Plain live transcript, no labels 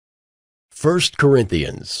1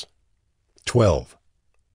 Corinthians 12.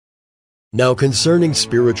 Now concerning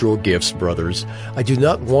spiritual gifts, brothers, I do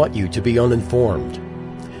not want you to be uninformed.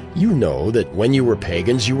 You know that when you were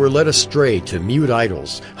pagans you were led astray to mute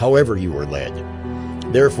idols, however you were led.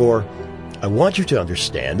 Therefore, I want you to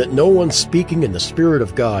understand that no one speaking in the Spirit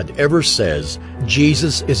of God ever says,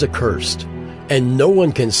 Jesus is accursed, and no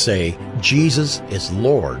one can say, Jesus is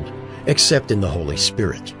Lord, except in the Holy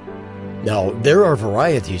Spirit. Now, there are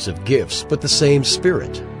varieties of gifts, but the same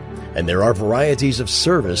Spirit. And there are varieties of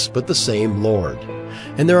service, but the same Lord.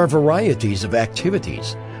 And there are varieties of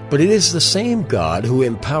activities, but it is the same God who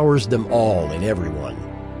empowers them all in everyone.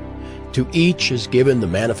 To each is given the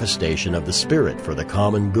manifestation of the Spirit for the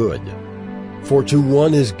common good. For to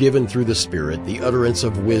one is given through the Spirit the utterance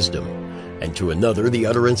of wisdom, and to another the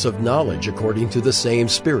utterance of knowledge according to the same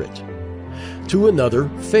Spirit. To another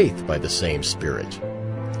faith by the same Spirit.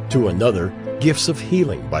 To another gifts of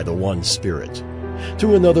healing by the one Spirit.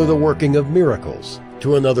 To another the working of miracles.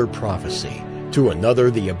 To another prophecy. To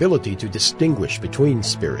another the ability to distinguish between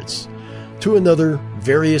spirits. To another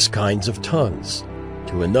various kinds of tongues.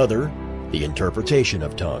 To another the interpretation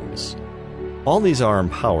of tongues. All these are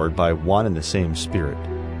empowered by one and the same Spirit,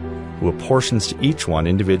 who apportions to each one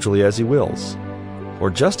individually as he wills. For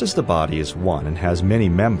just as the body is one and has many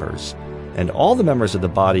members, and all the members of the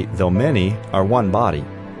body, though many, are one body,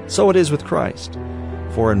 so it is with Christ.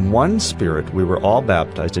 For in one Spirit we were all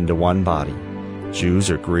baptized into one body, Jews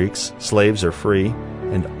or Greeks, slaves or free,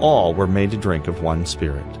 and all were made to drink of one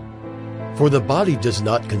Spirit. For the body does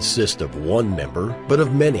not consist of one member, but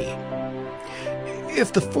of many.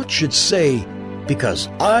 If the foot should say, because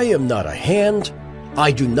I am not a hand,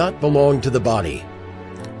 I do not belong to the body,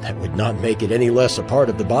 that would not make it any less a part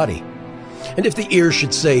of the body. And if the ear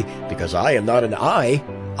should say, because I am not an eye,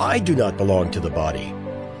 I do not belong to the body,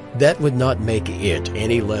 that would not make it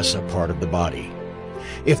any less a part of the body.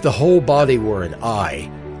 If the whole body were an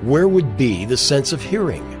eye, where would be the sense of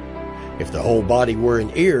hearing? If the whole body were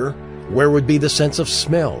an ear, where would be the sense of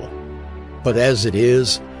smell? But as it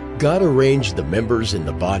is, God arranged the members in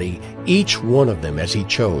the body, each one of them as He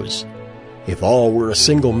chose. If all were a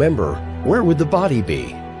single member, where would the body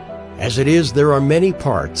be? As it is, there are many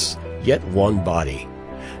parts, yet one body.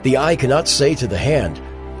 The eye cannot say to the hand,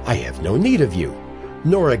 I have no need of you,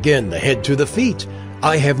 nor again the head to the feet,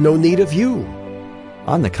 I have no need of you.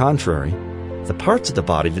 On the contrary, the parts of the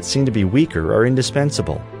body that seem to be weaker are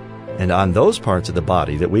indispensable, and on those parts of the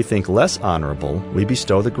body that we think less honorable we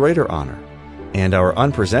bestow the greater honor. And our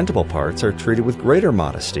unpresentable parts are treated with greater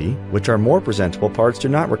modesty, which our more presentable parts do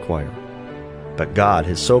not require. But God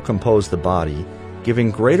has so composed the body,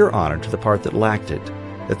 giving greater honor to the part that lacked it,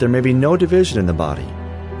 that there may be no division in the body,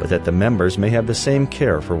 but that the members may have the same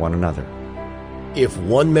care for one another. If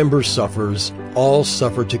one member suffers, all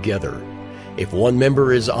suffer together. If one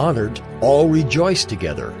member is honored, all rejoice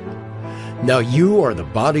together. Now you are the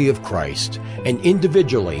body of Christ, and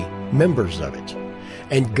individually members of it.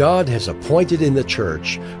 And God has appointed in the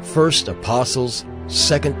church first apostles,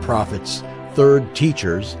 second prophets, third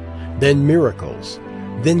teachers, then miracles,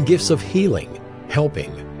 then gifts of healing,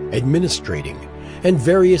 helping, administrating, and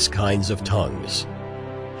various kinds of tongues.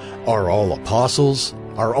 Are all apostles?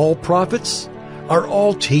 Are all prophets? Are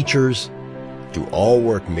all teachers? Do all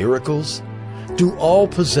work miracles? Do all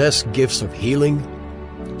possess gifts of healing?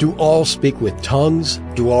 Do all speak with tongues?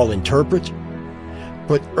 Do all interpret?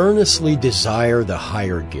 But earnestly desire the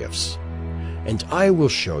higher gifts, and I will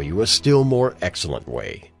show you a still more excellent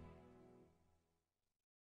way.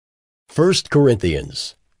 1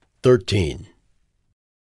 Corinthians 13.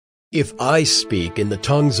 If I speak in the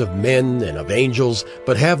tongues of men and of angels,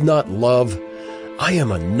 but have not love, I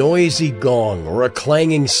am a noisy gong or a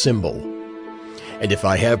clanging cymbal. And if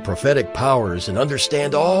I have prophetic powers and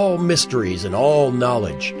understand all mysteries and all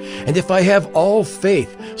knowledge, and if I have all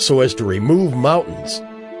faith so as to remove mountains,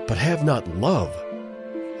 but have not love,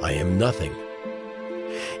 I am nothing.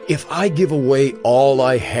 If I give away all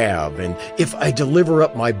I have, and if I deliver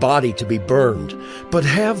up my body to be burned, but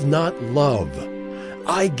have not love,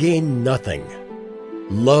 I gain nothing.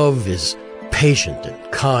 Love is patient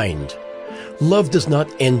and kind. Love does not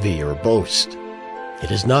envy or boast. It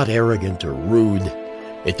is not arrogant or rude.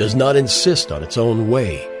 It does not insist on its own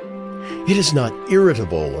way. It is not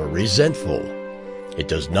irritable or resentful. It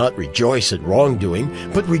does not rejoice at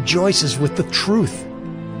wrongdoing, but rejoices with the truth.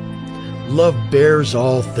 Love bears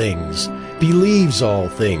all things, believes all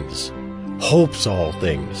things, hopes all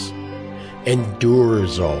things,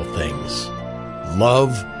 endures all things.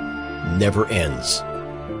 Love never ends.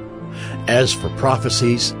 As for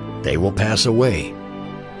prophecies, they will pass away.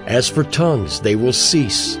 As for tongues, they will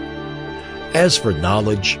cease. As for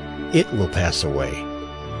knowledge, it will pass away.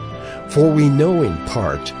 For we know in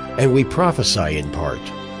part, and we prophesy in part.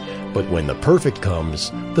 But when the perfect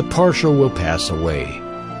comes, the partial will pass away.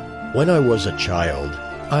 When I was a child,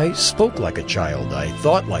 I spoke like a child, I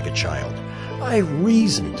thought like a child, I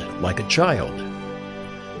reasoned like a child.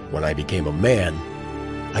 When I became a man,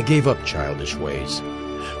 I gave up childish ways.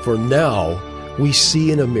 For now we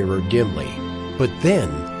see in a mirror dimly, but then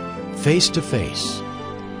face to face.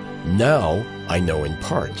 Now I know in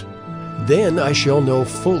part. Then I shall know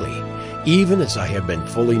fully, even as I have been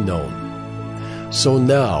fully known. So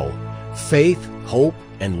now faith, hope,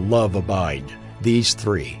 and love abide, these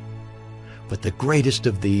three. But the greatest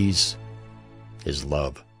of these is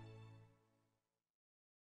love.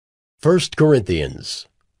 1 Corinthians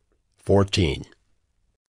 14.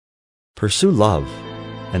 Pursue love,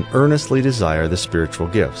 and earnestly desire the spiritual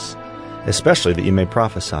gifts, especially that you may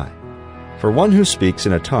prophesy. For one who speaks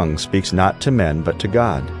in a tongue speaks not to men but to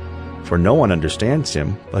God, for no one understands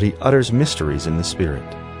him, but he utters mysteries in the Spirit.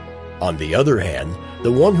 On the other hand,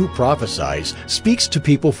 the one who prophesies speaks to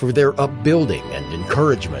people for their upbuilding and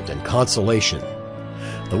encouragement and consolation.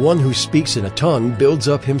 The one who speaks in a tongue builds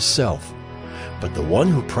up himself, but the one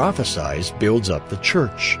who prophesies builds up the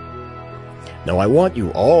church. Now I want you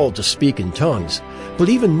all to speak in tongues, but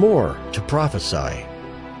even more to prophesy.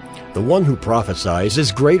 The one who prophesies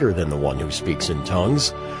is greater than the one who speaks in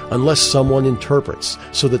tongues, unless someone interprets,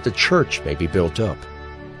 so that the church may be built up.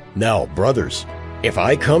 Now, brothers, if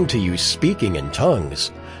I come to you speaking in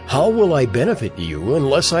tongues, how will I benefit you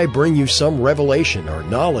unless I bring you some revelation or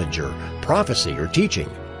knowledge or prophecy or teaching?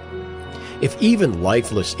 If even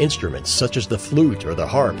lifeless instruments such as the flute or the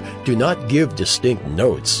harp do not give distinct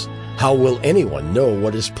notes, how will anyone know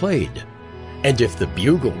what is played? And if the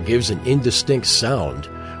bugle gives an indistinct sound,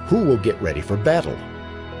 who will get ready for battle?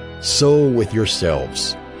 So with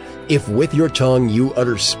yourselves. If with your tongue you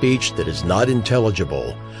utter speech that is not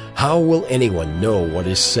intelligible, how will anyone know what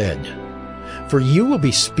is said? For you will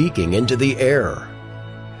be speaking into the air.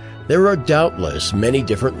 There are doubtless many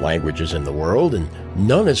different languages in the world, and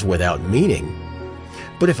none is without meaning.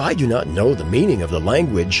 But if I do not know the meaning of the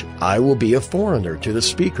language, I will be a foreigner to the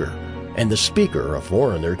speaker, and the speaker a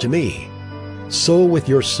foreigner to me. So with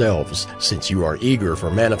yourselves, since you are eager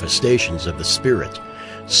for manifestations of the Spirit,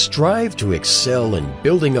 strive to excel in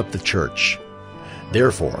building up the church.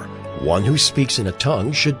 Therefore, one who speaks in a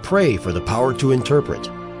tongue should pray for the power to interpret.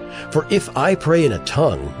 For if I pray in a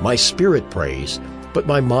tongue, my spirit prays, but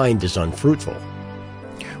my mind is unfruitful.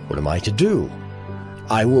 What am I to do?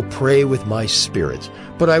 I will pray with my spirit,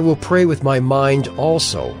 but I will pray with my mind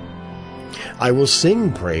also. I will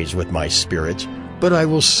sing praise with my spirit, but I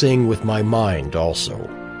will sing with my mind also.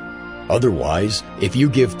 Otherwise, if you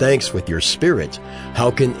give thanks with your spirit,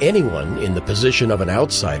 how can anyone in the position of an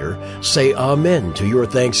outsider say Amen to your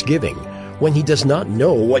thanksgiving when he does not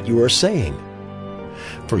know what you are saying?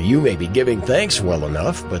 For you may be giving thanks well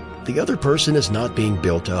enough, but the other person is not being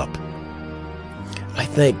built up. I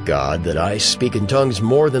thank God that I speak in tongues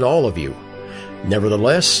more than all of you.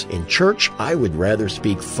 Nevertheless, in church I would rather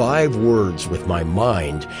speak 5 words with my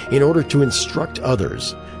mind in order to instruct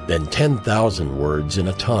others than 10,000 words in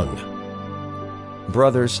a tongue.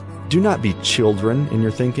 Brothers, do not be children in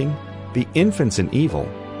your thinking. Be infants in evil,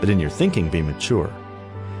 but in your thinking be mature.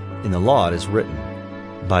 In the law it is written,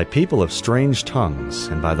 by people of strange tongues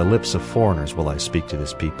and by the lips of foreigners will I speak to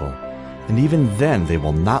this people, and even then they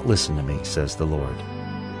will not listen to me, says the Lord.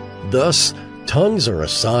 Thus, tongues are a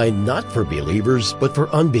sign not for believers, but for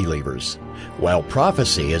unbelievers, while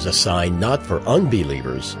prophecy is a sign not for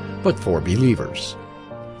unbelievers, but for believers.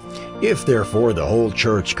 If therefore the whole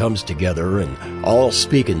church comes together and all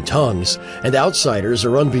speak in tongues, and outsiders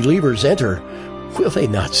or unbelievers enter, will they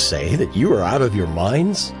not say that you are out of your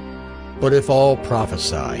minds? But if all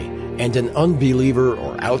prophesy, and an unbeliever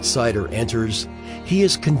or outsider enters, he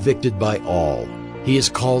is convicted by all. He is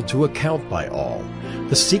called to account by all.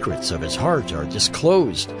 The secrets of his heart are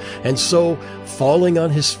disclosed, and so, falling on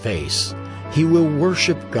his face, he will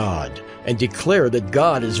worship God and declare that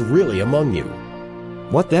God is really among you.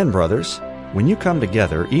 What then, brothers? When you come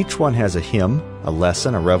together, each one has a hymn, a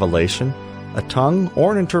lesson, a revelation, a tongue,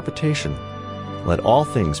 or an interpretation. Let all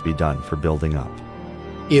things be done for building up.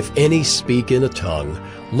 If any speak in a tongue,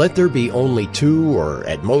 let there be only 2 or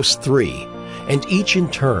at most 3, and each in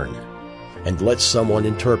turn, and let someone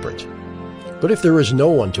interpret. But if there is no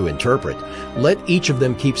one to interpret, let each of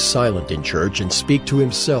them keep silent in church and speak to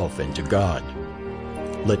himself and to God.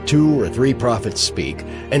 Let 2 or 3 prophets speak,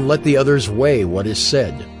 and let the others weigh what is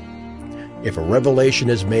said. If a revelation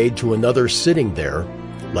is made to another sitting there,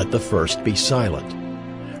 let the first be silent.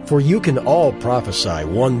 For you can all prophesy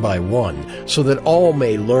one by one, so that all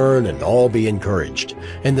may learn and all be encouraged,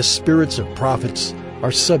 and the spirits of prophets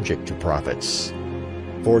are subject to prophets.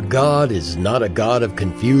 For God is not a God of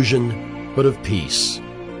confusion, but of peace.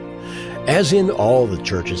 As in all the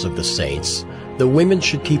churches of the saints, the women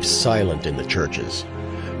should keep silent in the churches,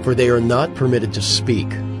 for they are not permitted to speak,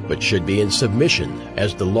 but should be in submission,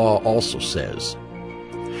 as the law also says.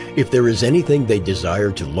 If there is anything they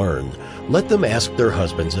desire to learn, let them ask their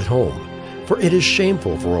husbands at home, for it is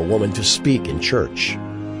shameful for a woman to speak in church.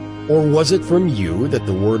 Or was it from you that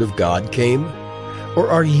the word of God came? Or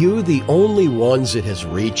are you the only ones it has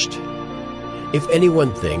reached? If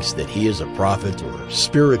anyone thinks that he is a prophet or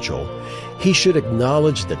spiritual, he should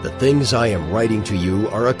acknowledge that the things I am writing to you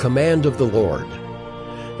are a command of the Lord.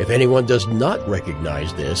 If anyone does not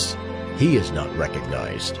recognize this, he is not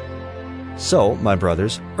recognized. So, my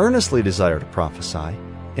brothers, earnestly desire to prophesy,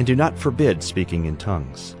 and do not forbid speaking in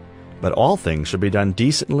tongues. But all things should be done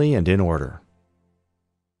decently and in order.